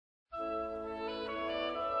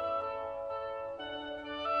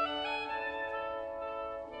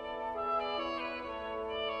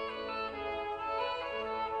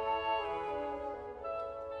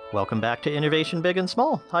Welcome back to Innovation Big and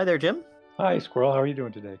Small. Hi there, Jim. Hi, Squirrel. How are you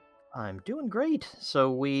doing today? I'm doing great.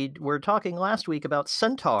 So we were talking last week about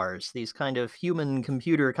centaurs, these kind of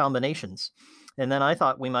human-computer combinations. And then I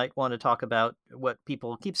thought we might want to talk about what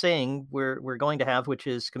people keep saying we're going to have, which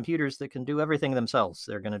is computers that can do everything themselves.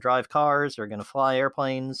 They're going to drive cars, they're going to fly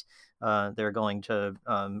airplanes, they're going to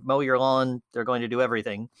mow your lawn, they're going to do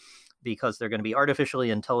everything because they're going to be artificially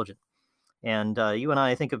intelligent. And you and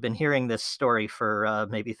I think, have been hearing this story for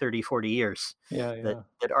maybe 30, 40 years Yeah, that, yeah.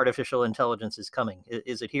 that artificial intelligence is coming.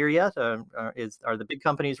 Is it here yet? Are the big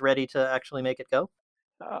companies ready to actually make it go?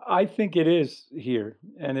 I think it is here,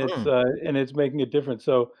 Mm, and it's making a difference.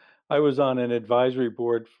 So I was on an advisory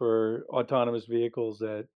board for autonomous vehicles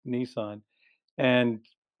at Nissan, and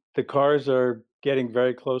the cars are getting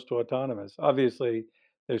very close to autonomous. Obviously,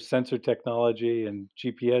 there's sensor technology and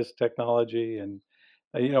GPS technology, and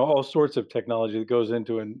all sorts of technology that goes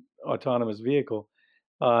into an autonomous vehicle.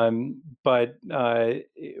 But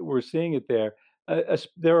we're seeing it there.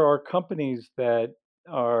 There are companies that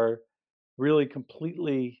are really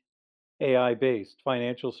completely AI based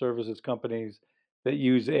financial services companies that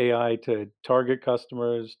use AI to target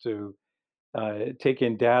customers, to take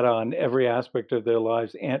in data on every aspect of their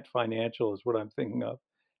lives. Ant Financial is what I'm thinking of,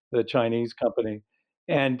 the Chinese company,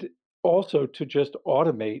 and also to just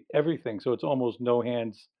automate everything, so it's almost no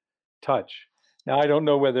hands touch. Now, I don't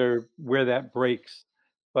know where that breaks,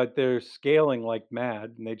 but they're scaling like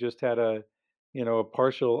mad, and they just had a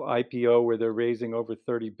partial IPO where they're raising over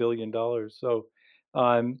 $30 billion. So,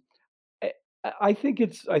 um, I I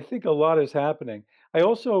think a lot is happening. I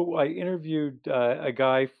interviewed a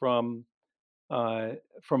guy from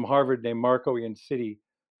Harvard named Marco Iansiti,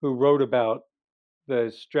 who wrote about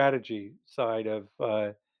the strategy side of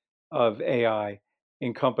AI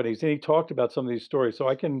in companies, and he talked about some of these stories. So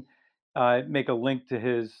I can make a link to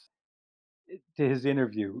his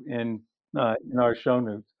interview in our show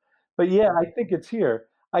notes. But yeah, I think it's here.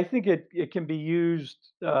 I think it can be used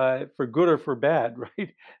for good or for bad,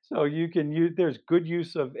 right? So you can use there's good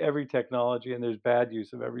use of every technology and there's bad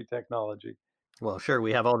use of every technology. well, sure.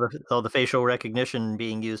 We have all the facial recognition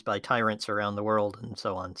being used by tyrants around the world and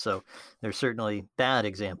so on. So there's certainly bad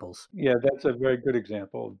examples. Yeah, that's a very good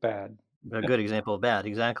example of bad. A good example of bad,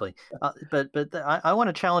 exactly. I want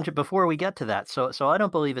to challenge it before we get to that. So I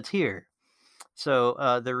don't believe it's here.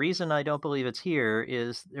 So the reason I don't believe it's here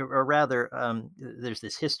is, or rather, there's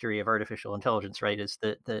this history of artificial intelligence, right? Is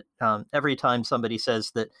that every time somebody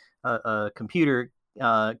says that a computer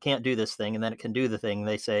can't do this thing and then it can do the thing,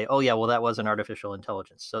 they say, "Oh yeah, well that was an artificial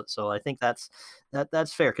intelligence." So I think that's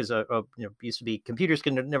fair because used to be computers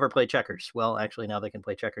can never play checkers. Well, actually now they can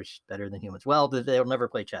play checkers better than humans. Well, they'll never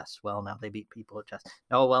play chess. Well, now they beat people at chess.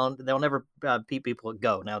 Oh well, they'll never beat people at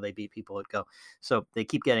Go. Now they beat people at Go. So they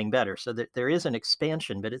keep getting better. So there is an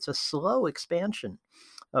expansion, but it's a slow expansion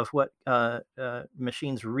of what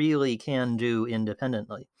machines really can do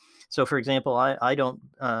independently. So, for example, I don't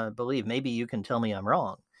believe, maybe you can tell me I'm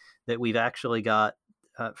wrong, that we've actually got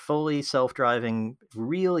fully self driving,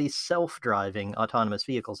 really self driving autonomous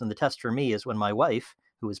vehicles. And the test for me is when my wife,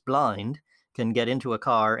 who is blind, can get into a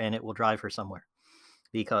car and it will drive her somewhere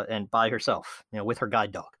because and by herself, with her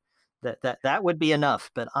guide dog. That would be enough,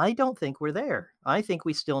 but I don't think we're there. I think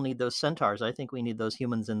we still need those centaurs. I think we need those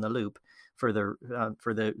humans in the loop for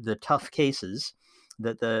the tough cases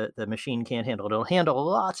that the machine can't handle. It'll handle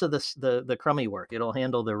lots of the crummy work. It'll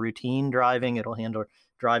handle the routine driving. It'll handle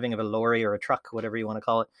driving of a lorry or a truck, whatever you want to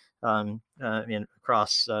call it,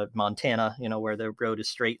 across Montana, where the road is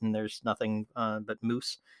straight and there's nothing but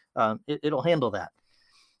moose. It'll handle that.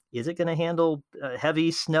 Is it going to handle heavy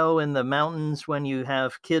snow in the mountains when you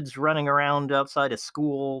have kids running around outside of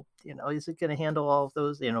school? Is it going to handle all of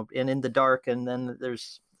those? And in the dark, and then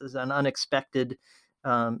there's an unexpected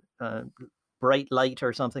um, uh, bright light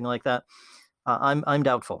or something like that. I'm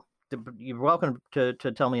doubtful. You're welcome to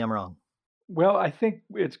tell me I'm wrong. Well, I think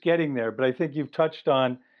it's getting there, but I think you've touched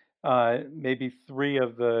on maybe three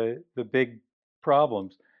of the big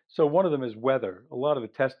problems. So one of them is weather. A lot of the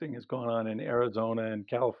testing has gone on in Arizona and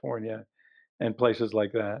California and places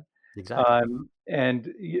like that. Exactly. And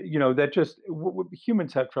that just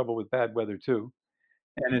humans have trouble with bad weather too.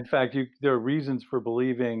 And in fact, there are reasons for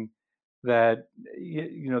believing that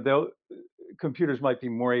they'll computers might be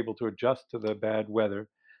more able to adjust to the bad weather,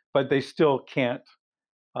 but they still can't.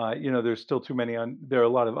 There's still too many. There are a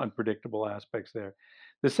lot of unpredictable aspects there.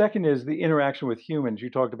 The second is the interaction with humans.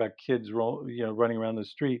 You talked about kids, running around the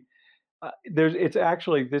street. It's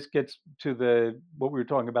actually this gets to the what we were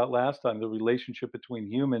talking about last time, the relationship between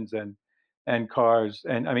humans and cars,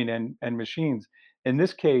 and I mean and machines. In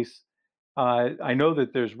this case, I know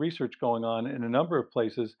that there's research going on in a number of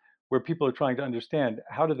places where people are trying to understand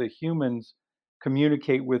how do the humans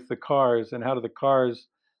communicate with the cars and how do the cars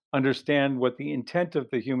understand what the intent of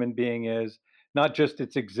the human being is, not just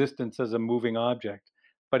its existence as a moving object,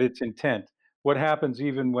 but its intent. What happens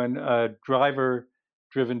even when a driver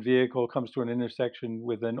driven vehicle comes to an intersection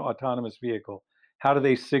with an autonomous vehicle? How do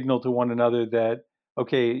they signal to one another that,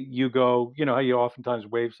 okay, you go, you know, how you oftentimes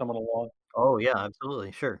wave someone along? Oh, yeah,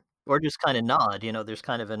 absolutely, sure. Or just kinda nod, there's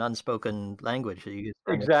kind of an unspoken language that you just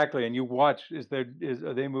kind of. Exactly, and you watch,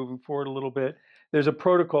 are they moving forward a little bit? There's a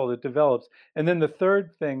protocol that develops, and then the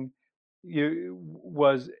third thing you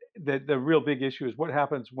was that the real big issue is what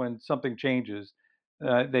happens when something changes.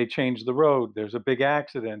 They change the road, there's a big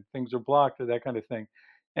accident, things are blocked or that kind of thing.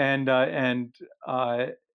 And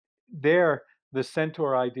there, the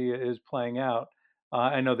Centaur idea is playing out.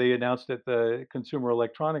 I know they announced at the Consumer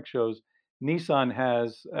Electronics shows, Nissan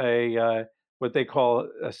has what they call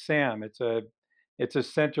a SAM. It's a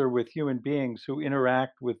center with human beings who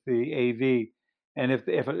interact with the AV, and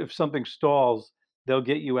if something stalls, they'll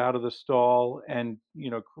get you out of the stall and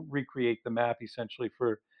recreate the map essentially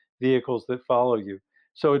for vehicles that follow you.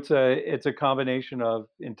 So it's a combination of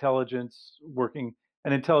intelligence working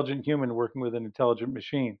an intelligent human working with an intelligent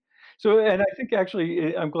machine. So, and I think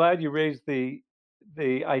actually, I'm glad you raised the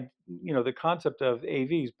concept of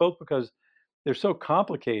AVs, both because they're so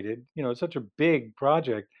complicated. It's such a big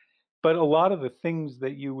project, but a lot of the things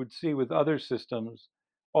that you would see with other systems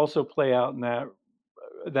also play out in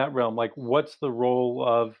that realm. Like, what's the role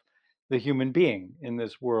of the human being in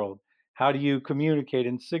this world? How do you communicate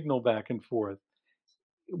and signal back and forth?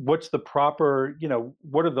 What's the proper,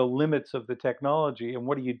 what are the limits of the technology and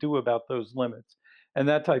what do you do about those limits and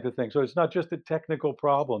that type of thing. So it's not just a technical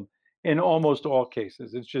problem in almost all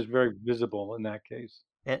cases. It's just very visible in that case.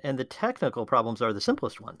 And the technical problems are the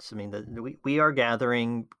simplest ones. I mean, we are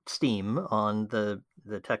gathering steam on the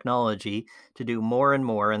technology to do more and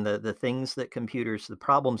more, and the things that the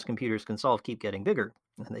problems computers can solve keep getting bigger,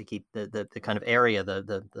 and they keep the kind of area,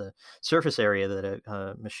 the surface area that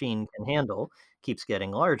a machine can handle keeps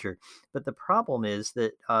getting larger. But the problem is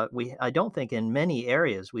that I don't think in many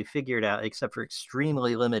areas we figured out, except for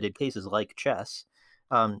extremely limited cases like chess,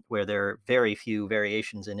 where there are very few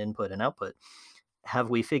variations in input and output,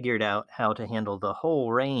 have we figured out how to handle the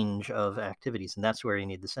whole range of activities, and that's where you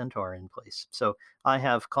need the Centaur in place. So I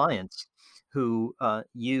have clients who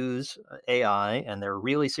use AI, and they're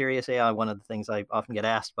really serious AI. One of the things I often get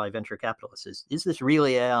asked by venture capitalists is this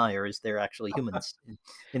really AI, or is there actually humans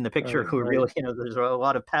in the picture Right, who right. really, there's a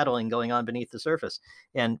lot of paddling going on beneath the surface,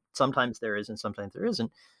 and sometimes there is, and sometimes there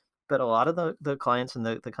isn't. But a lot of the clients and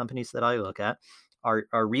the companies that I look at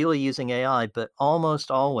are really using AI, but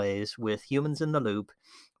almost always with humans in the loop,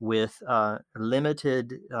 with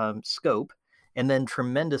limited scope, and then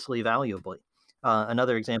tremendously valuably.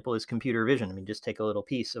 Another example is computer vision. I mean, just take a little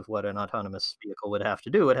piece of what an autonomous vehicle would have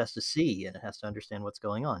to do. It has to see and it has to understand what's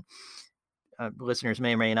going on. Listeners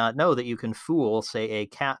may or may not know that you can fool, say, a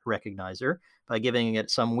cat recognizer by giving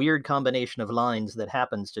it some weird combination of lines that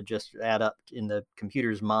happens to just add up in the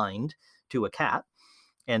computer's mind to a cat.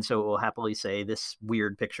 And so it will happily say this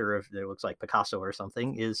weird picture of that looks like Picasso or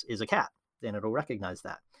something is a cat, and it'll recognize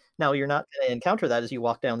that. Now you're not going to encounter that as you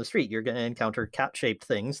walk down the street. You're going to encounter cat-shaped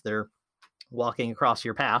things that are walking across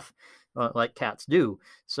your path, like cats do.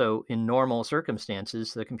 So in normal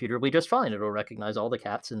circumstances, the computer will be just fine. It'll recognize all the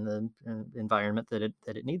cats in the environment that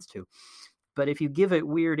it needs to. But if you give it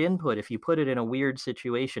weird input, if you put it in a weird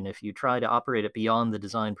situation, if you try to operate it beyond the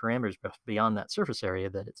design parameters, beyond that surface area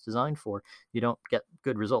that it's designed for, you don't get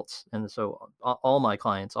good results. And so all my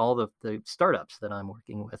clients, all the startups that I'm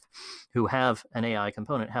working with who have an AI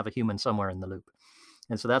component have a human somewhere in the loop.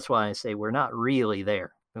 And so that's why I say we're not really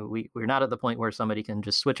there. We're not at the point where somebody can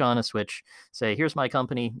just switch on a switch, say, here's my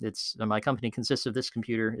company. My company consists of this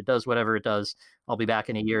computer. It does whatever it does. I'll be back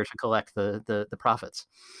in a year to collect the profits.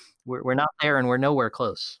 We're not there, and we're nowhere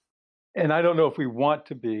close. And I don't know if we want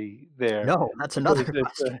to be there No, that's another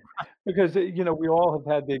because question. we all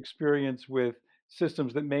have had the experience with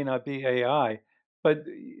systems that may not be AI, but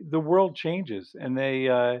the world changes and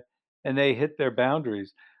they hit their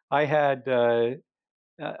boundaries. I had a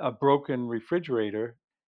broken refrigerator,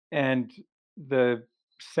 and the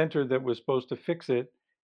center that was supposed to fix it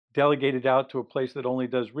delegated out to a place that only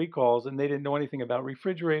does recalls, and they didn't know anything about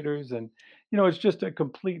refrigerators, and it's just a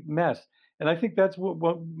complete mess. And I think that's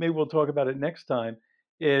what maybe we'll talk about it next time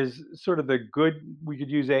is sort of the good. We could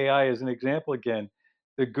use AI as an example again,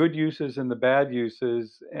 the good uses and the bad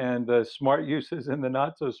uses, and the smart uses and the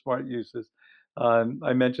not so smart uses.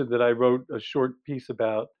 I mentioned that I wrote a short piece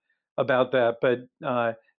about that, but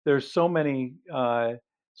there's so many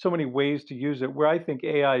ways to use it. Where I think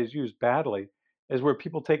AI is used badly is where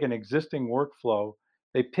people take an existing workflow,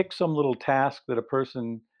 they pick some little task that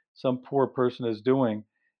some poor person is doing,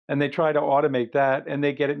 and they try to automate that, and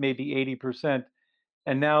they get it maybe 80%,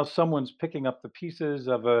 and now someone's picking up the pieces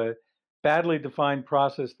of a badly defined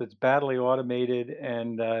process that's badly automated,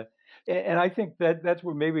 and I think that that's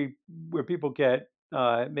where maybe where people get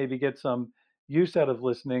maybe get some use out of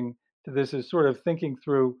listening to this is sort of thinking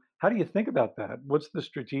through how do you think about that? What's the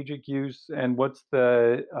strategic use, and what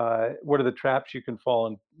are the traps you can fall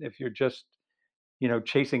in if you're just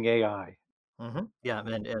chasing AI? Yeah,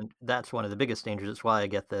 and that's one of the biggest dangers. It's why I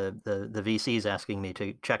get the VCs asking me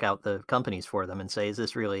to check out the companies for them and say, "Is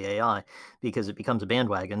this really AI?" Because it becomes a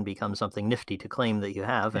bandwagon, becomes something nifty to claim that you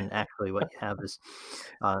have, and actually what you have is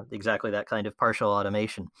exactly that kind of partial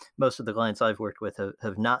automation. Most of the clients I've worked with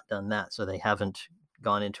have not done that, so they haven't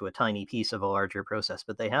gone into a tiny piece of a larger process,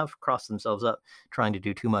 but they have crossed themselves up trying to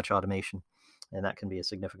do too much automation, and that can be a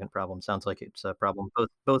significant problem. Sounds like it's a problem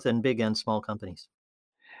both in big and small companies.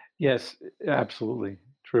 Yes, absolutely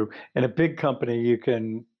true. In a big company,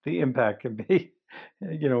 the impact can be,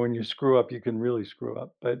 when you screw up, you can really screw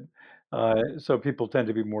up. But so people tend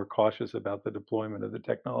to be more cautious about the deployment of the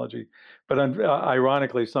technology. But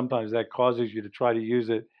ironically, sometimes that causes you to try to use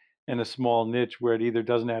it in a small niche where it either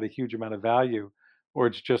doesn't add a huge amount of value or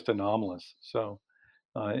it's just anomalous. So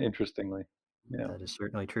interestingly, yeah. That is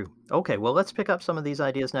certainly true. Okay, well, let's pick up some of these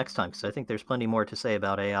ideas next time because I think there's plenty more to say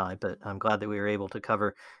about AI. But I'm glad that we were able to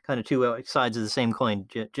cover kind of two sides of the same coin.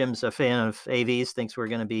 Jim's a fan of AVs, thinks we're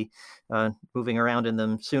going to be moving around in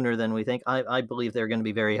them sooner than we think. I believe they're going to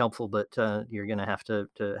be very helpful, but you're going to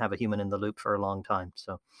to have a human in the loop for a long time.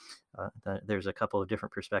 So there's a couple of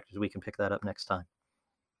different perspectives. We can pick that up next time.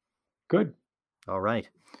 Good. All right.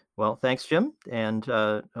 Well, thanks, Jim. And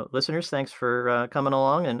listeners, thanks for coming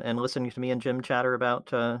along and listening to me and Jim chatter about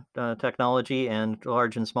technology and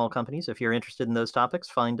large and small companies. If you're interested in those topics,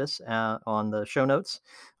 find us on the show notes.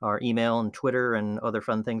 Our email and Twitter and other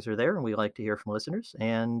fun things are there, and we like to hear from listeners.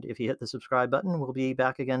 And if you hit the subscribe button, we'll be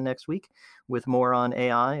back again next week with more on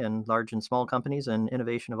AI and large and small companies and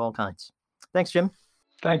innovation of all kinds. Thanks, Jim.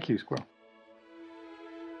 Thank you, Squirrel.